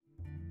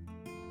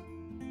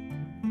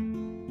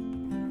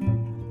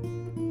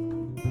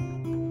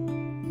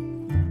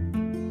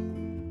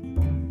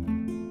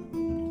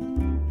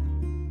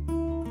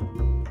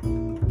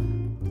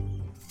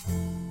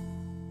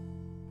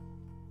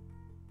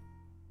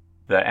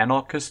The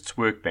Anarchist's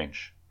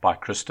Workbench by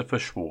Christopher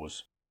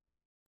Schwarz.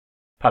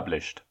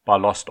 Published by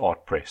Lost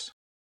Art Press.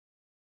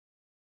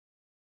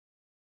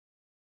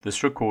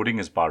 This recording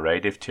is by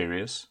Ray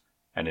Defterius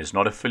and is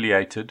not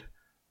affiliated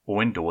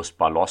or endorsed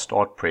by Lost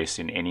Art Press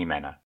in any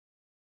manner.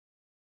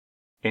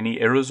 Any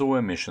errors or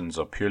omissions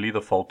are purely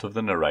the fault of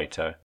the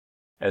narrator,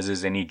 as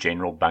is any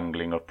general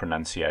bungling of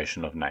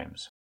pronunciation of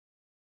names.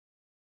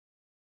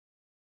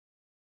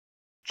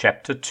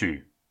 Chapter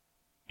 2.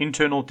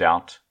 Internal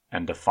Doubt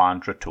and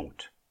Defiant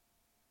Retort.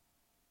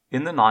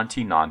 In the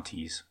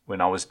 1990s, when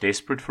I was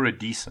desperate for a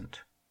decent,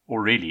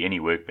 or really any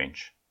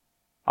workbench,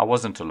 I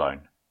wasn't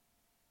alone.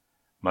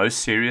 Most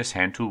serious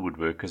hand tool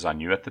woodworkers I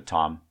knew at the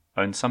time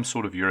owned some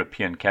sort of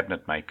European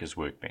cabinet maker's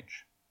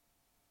workbench.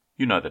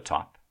 You know the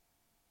type: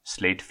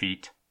 sled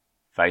feet,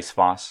 face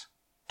vise,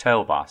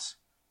 tail vise,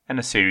 and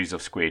a series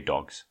of square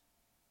dogs.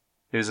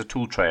 There's a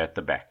tool tray at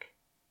the back.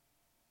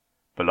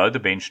 Below the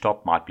bench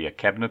top might be a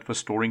cabinet for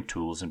storing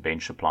tools and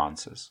bench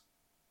appliances.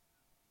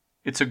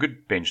 It's a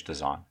good bench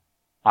design.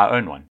 I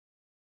own one.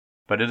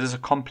 But it is a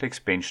complex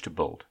bench to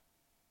build,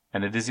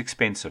 and it is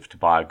expensive to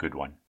buy a good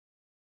one.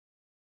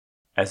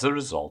 As a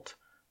result,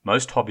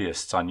 most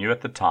hobbyists I knew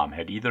at the time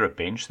had either a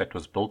bench that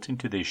was built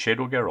into their shed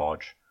or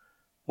garage,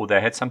 or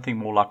they had something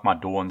more like my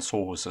door and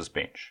sawhorse's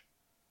bench,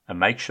 a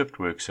makeshift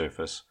work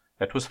surface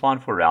that was fine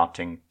for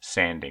routing,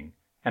 sanding,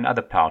 and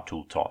other power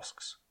tool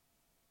tasks.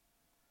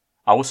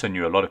 I also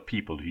knew a lot of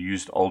people who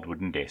used old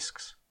wooden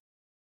desks.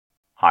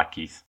 Hi,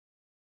 Keith.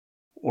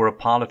 Or a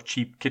pile of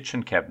cheap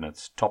kitchen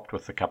cabinets topped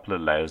with a couple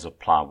of layers of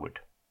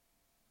plywood.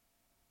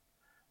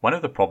 One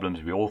of the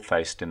problems we all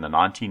faced in the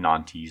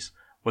 1990s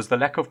was the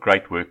lack of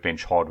great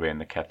workbench hardware in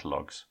the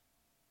catalogues.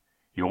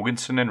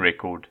 Jorgensen and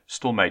Record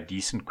still made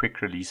decent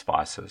quick-release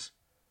vices,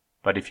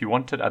 but if you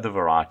wanted other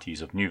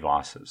varieties of new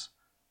vices,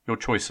 your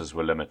choices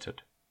were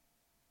limited.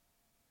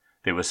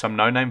 There were some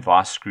no-name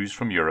vice screws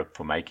from Europe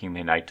for making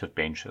their native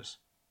benches,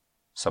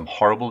 some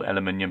horrible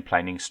aluminium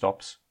planing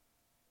stops,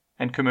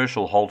 and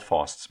commercial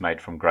holdfasts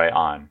made from grey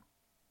iron.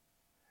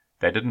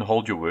 They didn't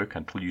hold your work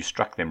until you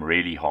struck them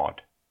really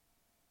hard.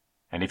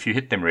 And if you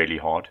hit them really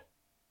hard,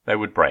 they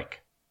would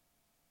break.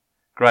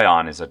 Grey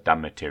iron is a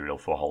dumb material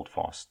for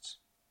holdfasts.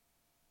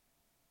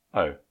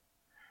 Oh,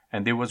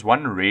 and there was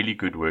one really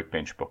good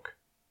workbench book.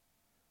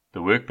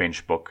 The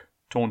Workbench Book,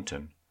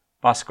 Taunton,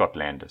 by Scott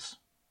Landis.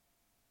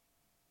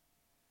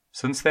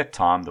 Since that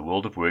time, the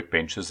world of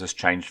workbenches has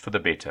changed for the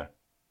better.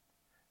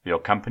 There are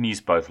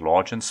companies both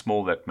large and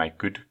small that make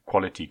good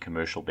quality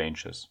commercial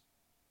benches.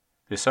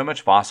 There's so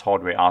much vice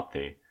hardware out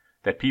there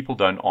that people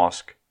don't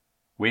ask,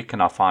 where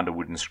can I find a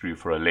wooden screw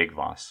for a leg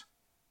vice?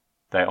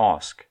 They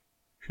ask,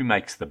 who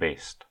makes the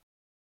best?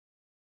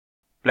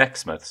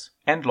 Blacksmiths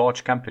and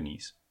large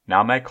companies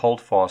now make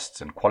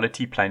holdfasts and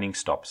quality planing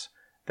stops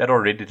that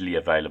are readily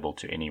available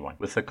to anyone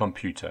with a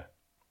computer.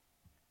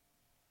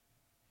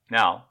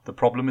 Now, the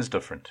problem is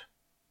different.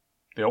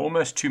 There are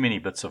almost too many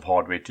bits of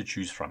hardware to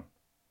choose from,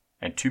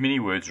 and too many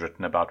words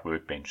written about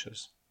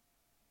workbenches.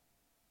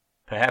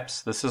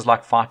 Perhaps this is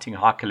like fighting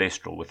high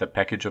cholesterol with a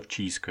package of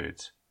cheese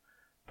curds,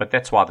 but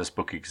that's why this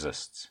book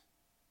exists.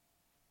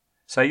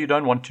 Say you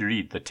don't want to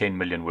read the 10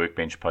 million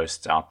workbench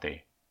posts out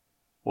there,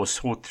 or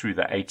sort through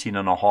the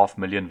 18.5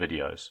 million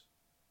videos.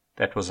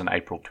 That was an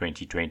April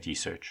 2020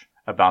 search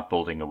about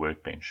building a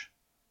workbench.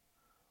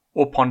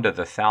 Or ponder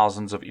the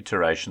thousands of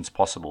iterations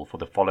possible for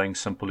the following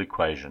simple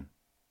equation: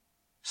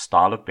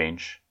 style of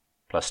bench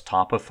plus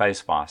type of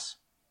face vise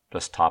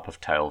plus type of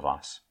tail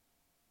vise.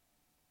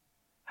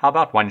 How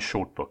about one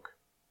short book?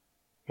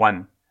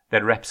 One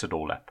that wraps it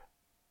all up.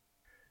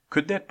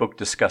 Could that book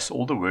discuss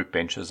all the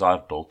workbenches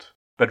I've built,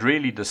 but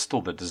really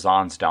distill the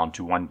designs down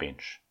to one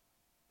bench?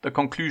 The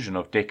conclusion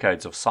of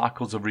decades of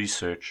cycles of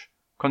research,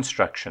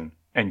 construction,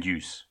 and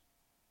use.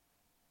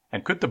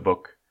 And could the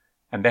book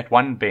and that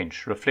one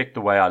bench reflect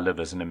the way I live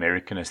as an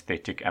American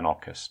aesthetic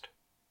anarchist?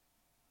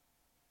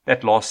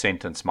 That last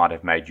sentence might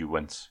have made you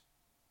wince.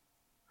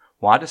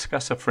 Why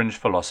discuss a fringe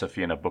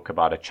philosophy in a book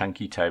about a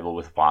chunky table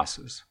with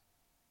vices?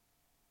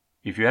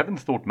 If you haven't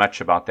thought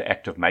much about the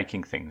act of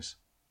making things,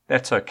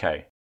 that's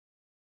okay.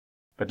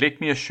 But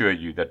let me assure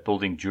you that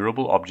building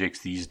durable objects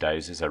these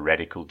days is a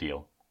radical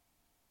deal.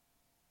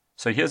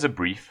 So here's a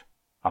brief,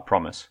 I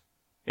promise,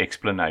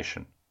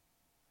 explanation.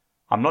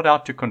 I'm not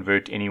out to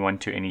convert anyone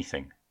to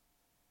anything,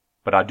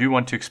 but I do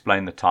want to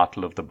explain the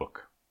title of the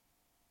book.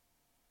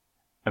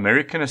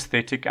 American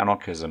aesthetic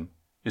anarchism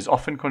is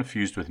often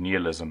confused with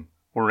nihilism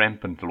or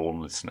rampant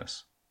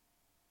lawlessness.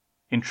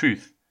 In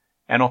truth,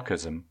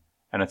 anarchism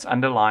and its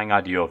underlying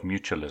idea of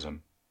mutualism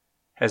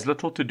has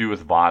little to do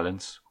with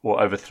violence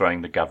or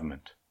overthrowing the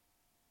government.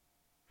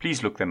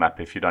 Please look them up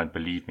if you don't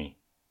believe me.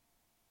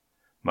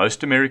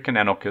 Most American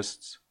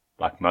anarchists,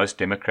 like most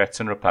Democrats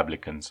and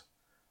Republicans,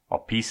 are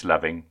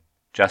peace-loving,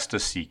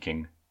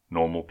 justice-seeking,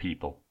 normal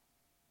people.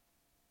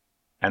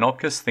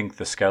 Anarchists think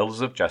the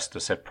scales of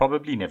justice have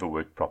probably never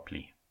worked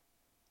properly.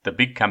 The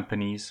big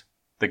companies,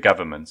 the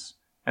governments,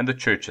 and the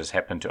churches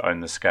happen to own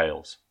the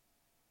scales,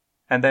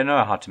 and they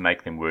know how to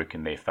make them work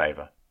in their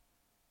favor.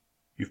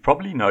 You've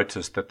probably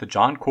noticed that the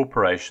giant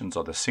corporations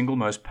are the single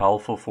most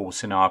powerful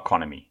force in our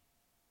economy,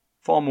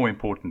 far more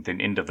important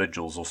than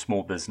individuals or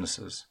small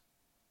businesses.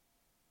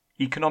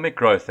 Economic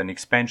growth and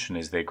expansion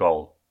is their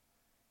goal,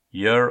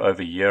 year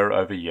over year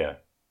over year.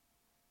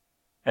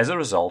 As a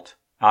result,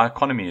 our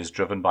economy is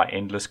driven by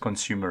endless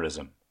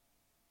consumerism.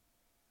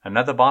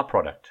 Another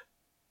byproduct,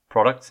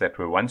 products that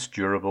were once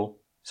durable,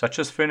 such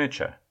as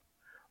furniture,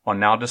 are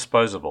now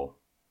disposable.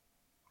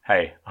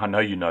 Hey, I know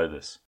you know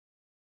this.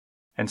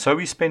 And so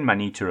we spend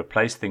money to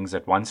replace things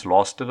that once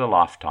lasted a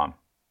lifetime.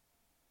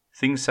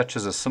 Things such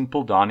as a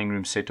simple dining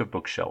room set of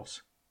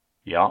bookshelves.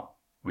 Yeah,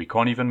 we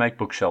can't even make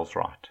bookshelves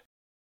right.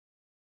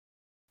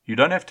 You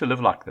don't have to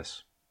live like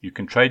this. You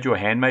can trade your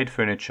handmade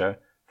furniture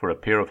for a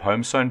pair of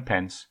home-sewn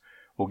pants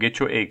or get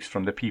your eggs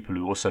from the people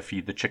who also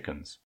feed the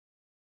chickens.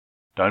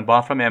 Don't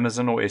buy from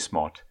Amazon or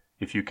S-Mart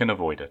if you can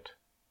avoid it.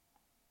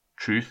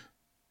 Truth,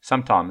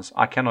 sometimes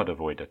I cannot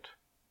avoid it.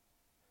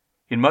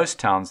 In most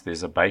towns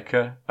there's a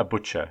baker, a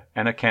butcher,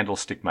 and a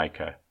candlestick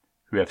maker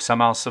who have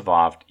somehow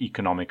survived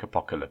economic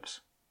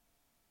apocalypse.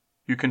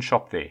 You can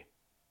shop there.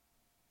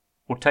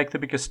 Or take the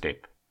bigger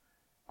step.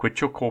 Quit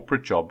your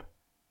corporate job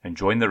and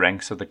join the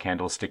ranks of the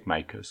candlestick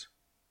makers.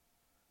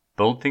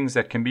 Build things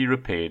that can be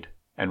repaired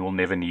and will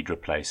never need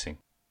replacing.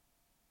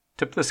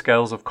 Tip the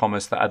scales of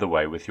commerce the other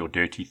way with your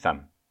dirty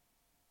thumb.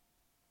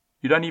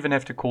 You don't even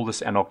have to call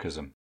this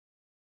anarchism.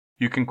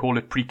 You can call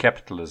it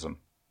pre-capitalism,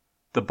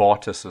 the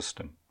barter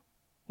system,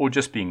 or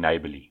just being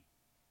neighborly.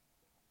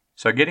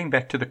 So getting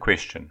back to the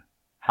question,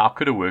 how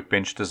could a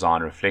workbench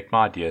design reflect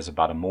my ideas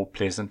about a more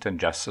pleasant and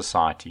just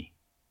society?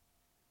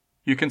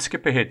 You can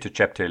skip ahead to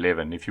chapter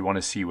 11 if you want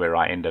to see where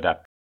I ended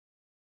up.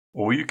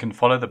 Or you can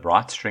follow the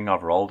bright string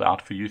I've rolled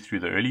out for you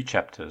through the early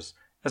chapters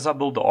as I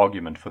build the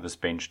argument for this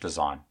bench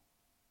design.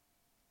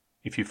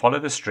 If you follow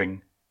the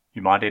string,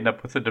 you might end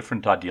up with a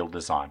different ideal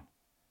design,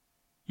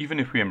 even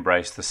if we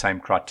embrace the same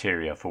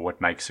criteria for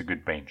what makes a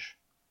good bench.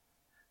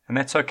 And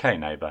that's okay,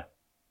 neighbor.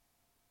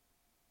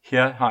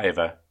 Here,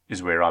 however,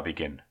 is where I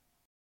begin.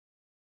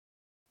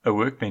 A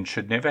workbench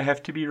should never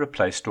have to be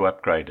replaced or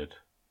upgraded.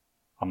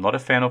 I'm not a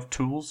fan of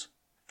tools,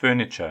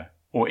 furniture,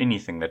 or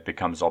anything that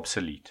becomes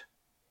obsolete.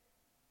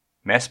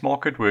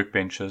 Mass-market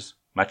workbenches,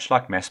 much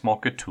like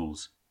mass-market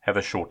tools, have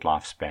a short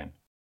lifespan.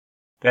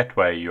 That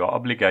way you are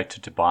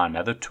obligated to buy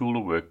another tool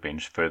or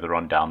workbench further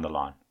on down the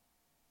line.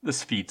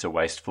 This feeds a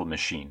wasteful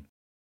machine.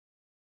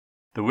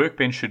 The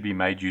workbench should be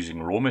made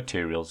using raw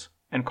materials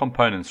and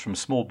components from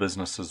small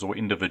businesses or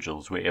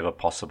individuals wherever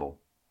possible.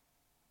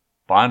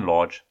 By and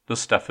large, this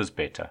stuff is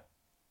better.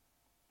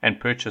 And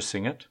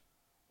purchasing it,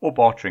 or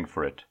bartering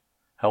for it,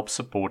 helps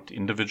support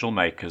individual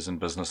makers and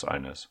business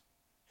owners,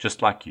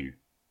 just like you.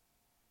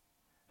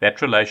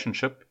 That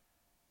relationship,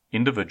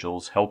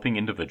 individuals helping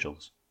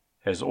individuals,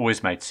 has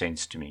always made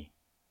sense to me.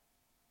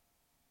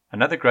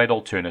 Another great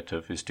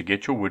alternative is to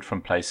get your wood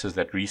from places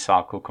that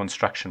recycle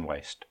construction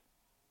waste.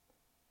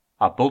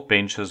 I built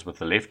benches with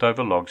the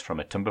leftover logs from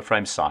a timber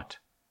frame site.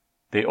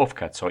 Their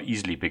offcuts are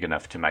easily big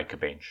enough to make a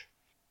bench.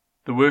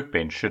 The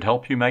workbench should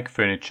help you make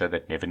furniture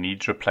that never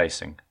needs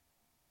replacing.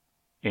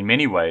 In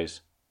many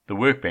ways, the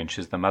workbench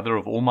is the mother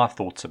of all my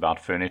thoughts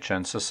about furniture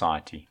and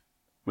society.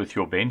 With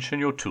your bench and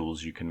your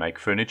tools, you can make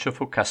furniture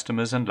for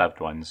customers and loved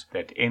ones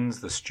that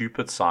ends the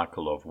stupid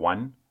cycle of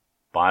 1.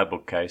 Buy a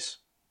bookcase,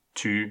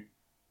 2.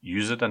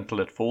 Use it until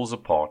it falls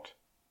apart,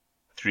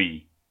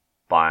 3.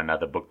 Buy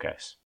another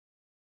bookcase.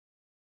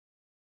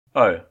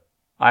 Oh,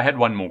 I had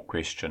one more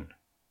question.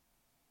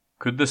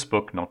 Could this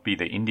book not be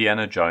the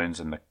Indiana Jones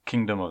and the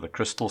Kingdom of the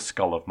Crystal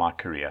Skull of my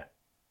career?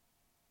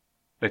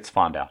 Let's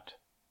find out.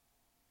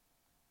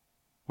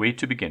 Where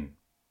to begin?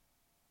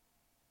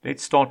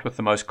 Let's start with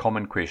the most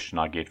common question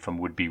I get from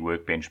would-be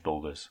workbench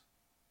builders.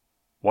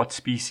 What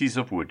species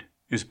of wood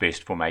is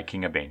best for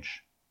making a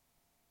bench?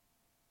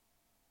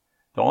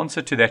 The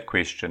answer to that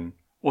question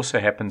also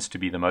happens to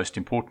be the most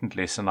important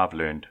lesson I've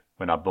learned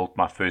when I built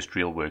my first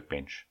real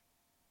workbench.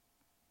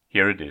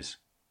 Here it is.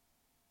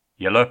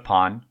 Yellow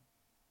pine,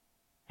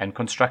 and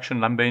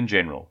construction lumber in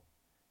general,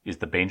 is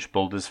the bench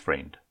builder's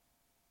friend.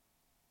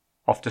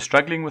 After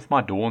struggling with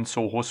my door and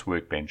sawhorse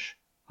workbench,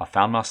 I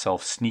found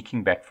myself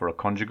sneaking back for a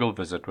conjugal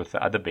visit with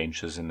the other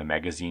benches in the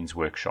magazine's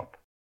workshop.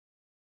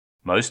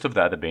 Most of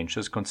the other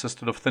benches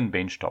consisted of thin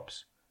bench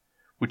tops,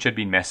 which had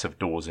been massive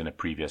doors in a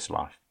previous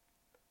life,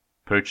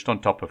 perched on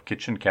top of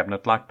kitchen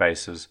cabinet-like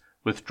bases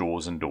with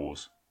drawers and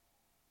doors.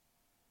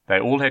 They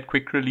all had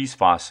quick-release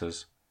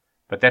vices,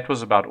 but that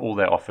was about all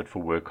they offered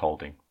for work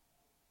holding.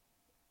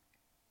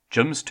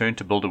 Jim's turn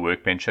to build a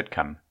workbench had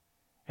come,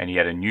 and he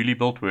had a newly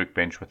built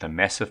workbench with a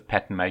massive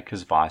pattern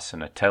maker's vise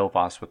and a tail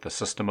vise with a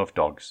system of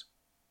dogs.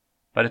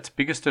 But its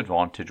biggest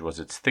advantage was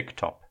its thick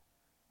top,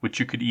 which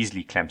you could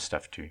easily clamp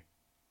stuff to.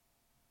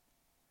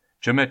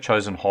 Jim had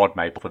chosen hard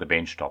maple for the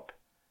bench top,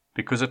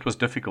 because it was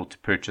difficult to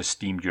purchase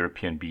steamed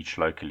European beech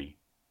locally.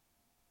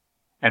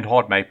 And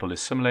hard maple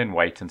is similar in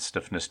weight and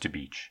stiffness to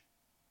beech.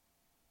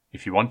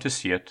 If you want to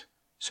see it,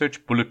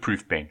 search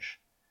Bulletproof Bench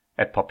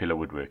at Popular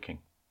Woodworking.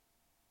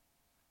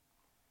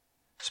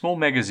 Small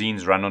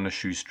magazines run on a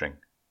shoestring.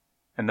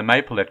 and the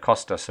maple had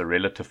cost us a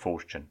relative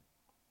fortune,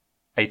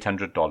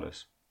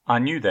 $800. I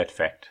knew that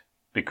fact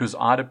because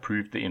I'd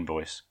approved the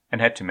invoice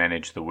and had to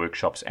manage the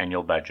workshop's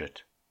annual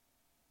budget.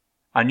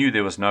 I knew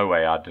there was no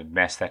way I'd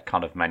amass that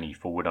kind of money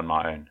for wood on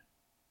my own.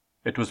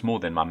 It was more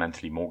than my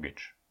monthly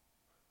mortgage.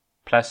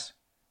 Plus,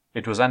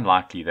 it was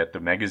unlikely that the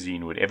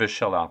magazine would ever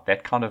shell out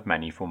that kind of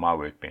money for my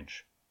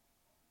workbench.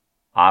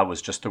 I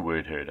was just a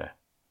word herder.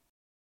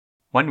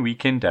 One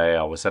weekend day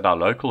I was at our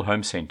local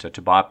home centre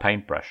to buy a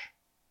paintbrush,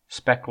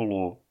 spackle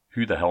or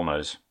who the hell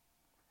knows.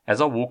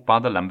 As I walked by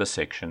the lumber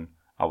section,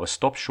 I was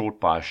stopped short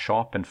by a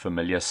sharp and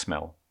familiar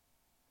smell.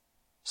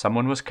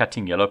 Someone was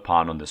cutting yellow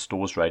pine on the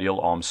store's radial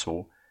arm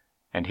saw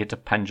and hit a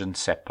pungent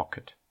sap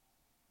pocket.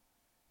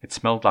 It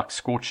smelled like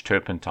scorched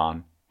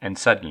turpentine, and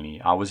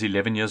suddenly I was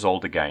 11 years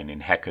old again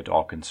in Hackett,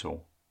 Arkansas.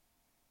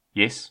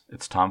 Yes,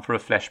 it's time for a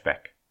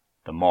flashback,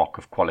 the mark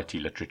of quality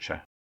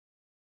literature.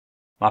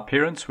 My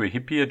parents were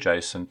hippie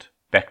adjacent,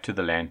 back to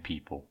the land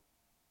people.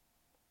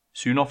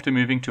 Soon after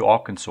moving to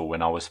Arkansas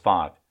when I was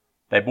 5,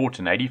 they bought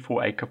an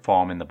 84-acre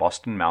farm in the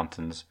Boston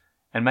Mountains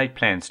and made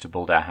plans to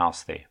build our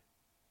house there.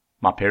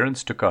 My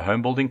parents took a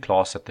home-building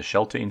class at the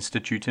Shelter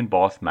Institute in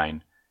Bath,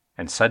 Maine,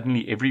 and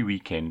suddenly every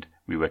weekend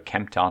we were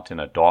camped out in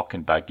a dark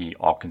and buggy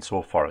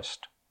Arkansas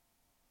forest.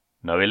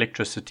 No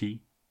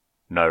electricity,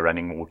 no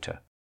running water.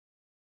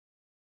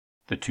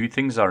 The two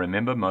things I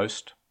remember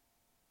most: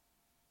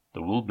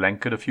 the wool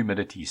blanket of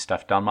humidity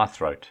stuffed down my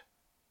throat,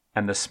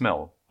 and the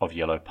smell of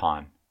yellow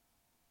pine.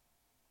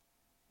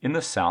 In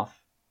the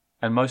South,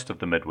 and most of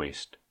the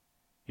Midwest,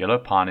 yellow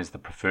pine is the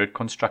preferred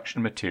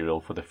construction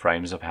material for the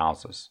frames of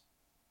houses: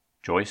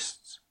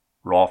 joists,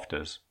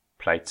 rafters,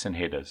 plates and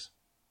headers.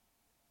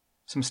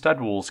 Some stud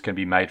walls can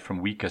be made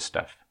from weaker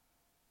stuff,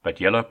 but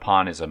yellow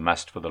pine is a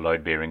must for the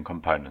load-bearing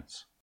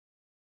components.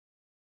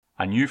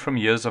 I knew from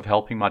years of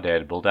helping my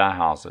dad build our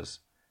houses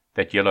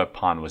that yellow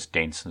pine was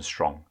dense and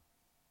strong,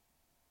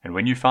 and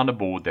when you found a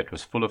board that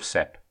was full of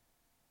sap,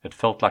 it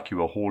felt like you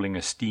were hauling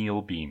a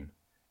steel beam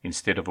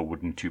instead of a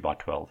wooden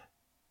 2x12.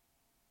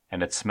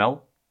 And its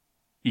smell?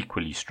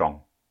 Equally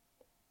strong.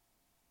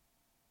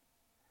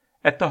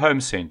 At the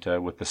home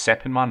centre, with the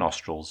sap in my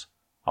nostrils,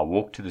 I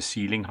walked to the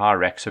ceiling-high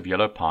racks of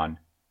yellow pine,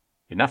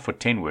 enough for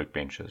 10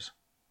 workbenches.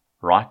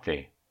 Right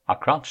there, I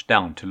crouched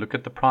down to look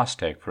at the price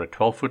tag for a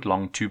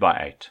 12-foot-long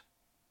 2x8.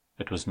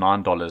 It was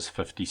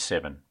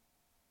 $9.57.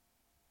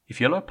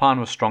 If yellow pine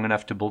was strong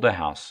enough to build a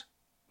house,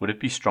 would it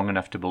be strong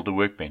enough to build a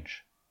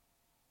workbench?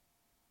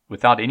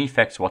 Without any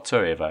facts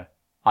whatsoever,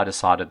 I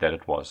decided that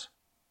it was.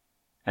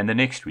 And the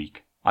next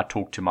week, I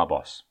talked to my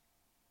boss.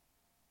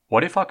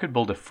 What if I could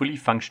build a fully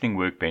functioning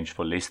workbench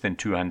for less than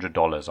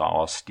 $200,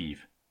 I asked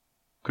Steve.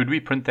 Could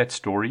we print that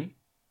story?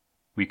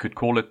 We could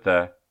call it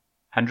the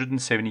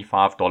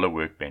 $175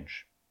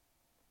 workbench.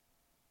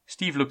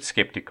 Steve looked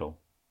skeptical,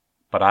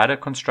 but I had a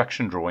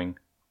construction drawing,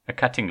 a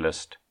cutting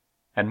list,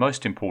 and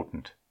most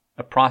important,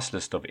 a price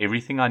list of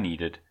everything I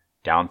needed,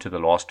 down to the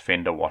last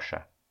fender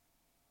washer.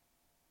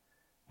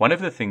 One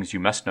of the things you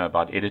must know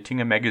about editing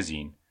a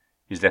magazine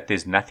is that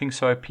there's nothing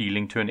so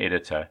appealing to an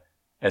editor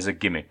as a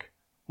gimmick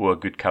or a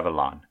good cover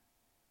line.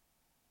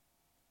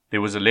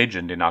 There was a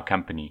legend in our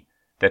company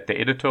that the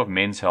editor of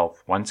Men's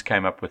Health once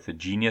came up with a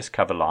genius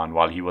cover line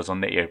while he was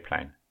on the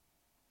airplane.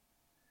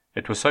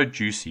 It was so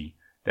juicy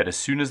that as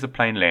soon as the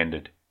plane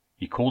landed,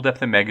 he called up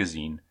the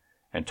magazine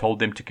and told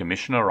them to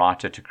commission a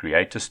writer to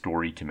create a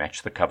story to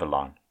match the cover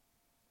line.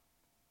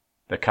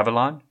 The cover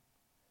line?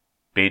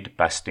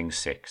 Bed-busting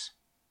sex.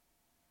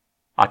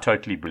 I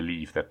totally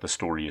believe that the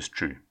story is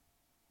true.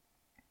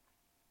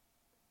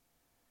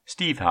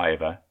 Steve,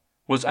 however,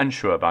 was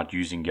unsure about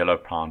using yellow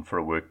pine for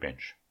a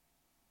workbench.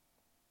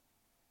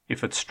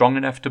 If it's strong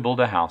enough to build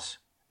a house,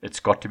 it's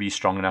got to be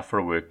strong enough for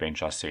a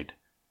workbench, I said,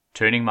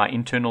 turning my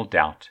internal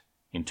doubt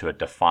into a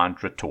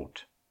defiant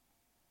retort.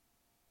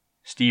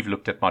 Steve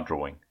looked at my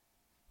drawing.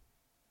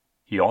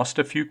 He asked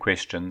a few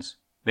questions,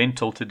 then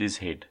tilted his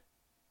head,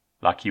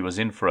 like he was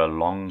in for a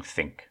long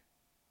think.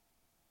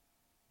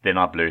 Then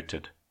I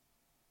blurted,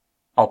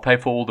 "I'll pay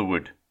for all the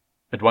wood.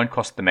 It won't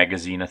cost the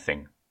magazine a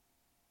thing."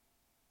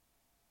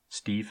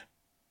 Steve,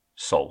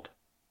 sold.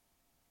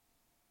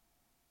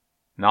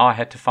 Now I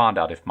had to find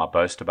out if my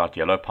boast about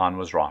yellow pine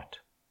was right.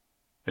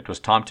 It was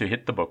time to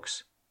hit the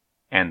books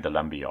and the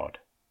lumberyard.